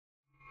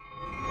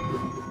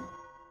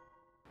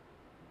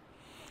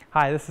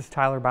Hi, this is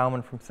Tyler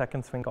Bauman from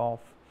Second Swing Golf.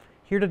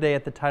 Here today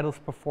at the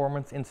Titleist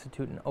Performance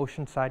Institute in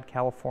Oceanside,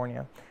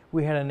 California,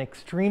 we had an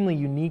extremely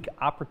unique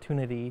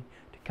opportunity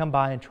to come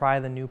by and try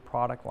the new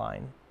product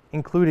line,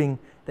 including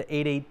the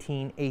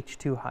 818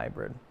 H2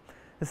 hybrid.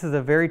 This is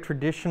a very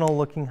traditional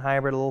looking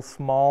hybrid, a little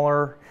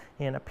smaller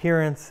in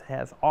appearance,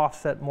 has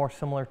offset more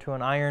similar to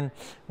an iron,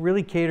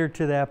 really catered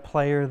to that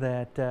player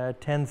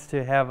that tends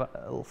to have a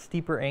little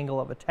steeper angle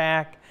of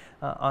attack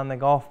on the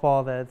golf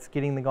ball, that's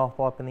getting the golf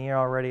ball up in the air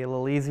already a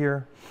little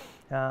easier.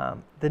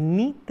 The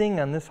neat thing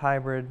on this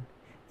hybrid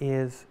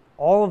is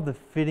all of the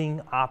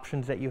fitting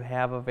options that you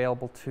have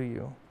available to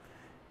you.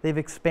 They've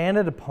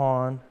expanded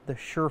upon the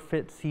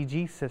SureFit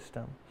CG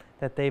system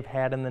that they've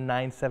had in the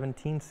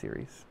 917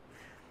 series.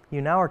 You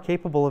now are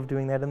capable of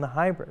doing that in the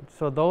hybrid.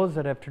 So those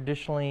that have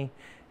traditionally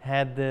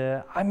had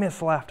I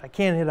miss left, I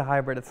can't hit a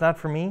hybrid, it's not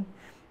for me,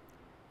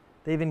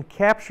 they've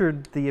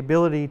captured the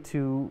ability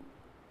to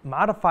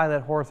modify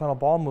that horizontal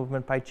ball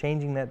movement by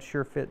changing that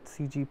SureFit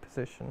CG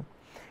position.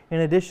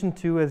 In addition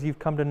to, as you've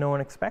come to know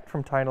and expect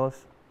from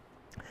Titleist,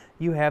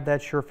 you have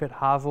that SureFit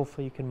hosel,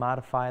 so you can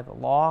modify the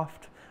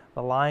loft,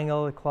 the lying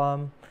of the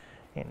club,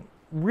 and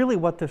really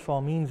what this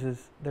all means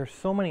is there's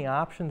so many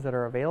options that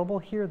are available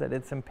here that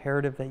it's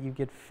imperative that you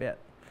get fit.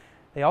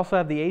 They also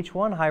have the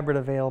H1 hybrid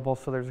available,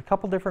 so there's a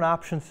couple different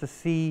options to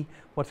see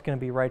what's going to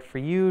be right for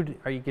you.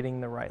 Are you getting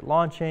the right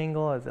launch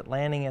angle? Is it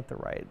landing at the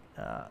right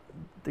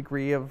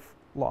degree of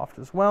loft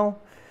as well?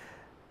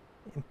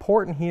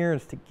 Important here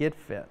is to get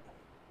fit.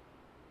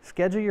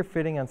 Schedule your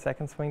fitting on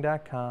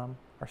secondswing.com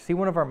or see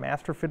one of our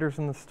master fitters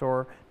in the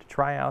store to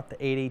try out the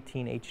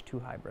 818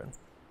 H2 hybrid.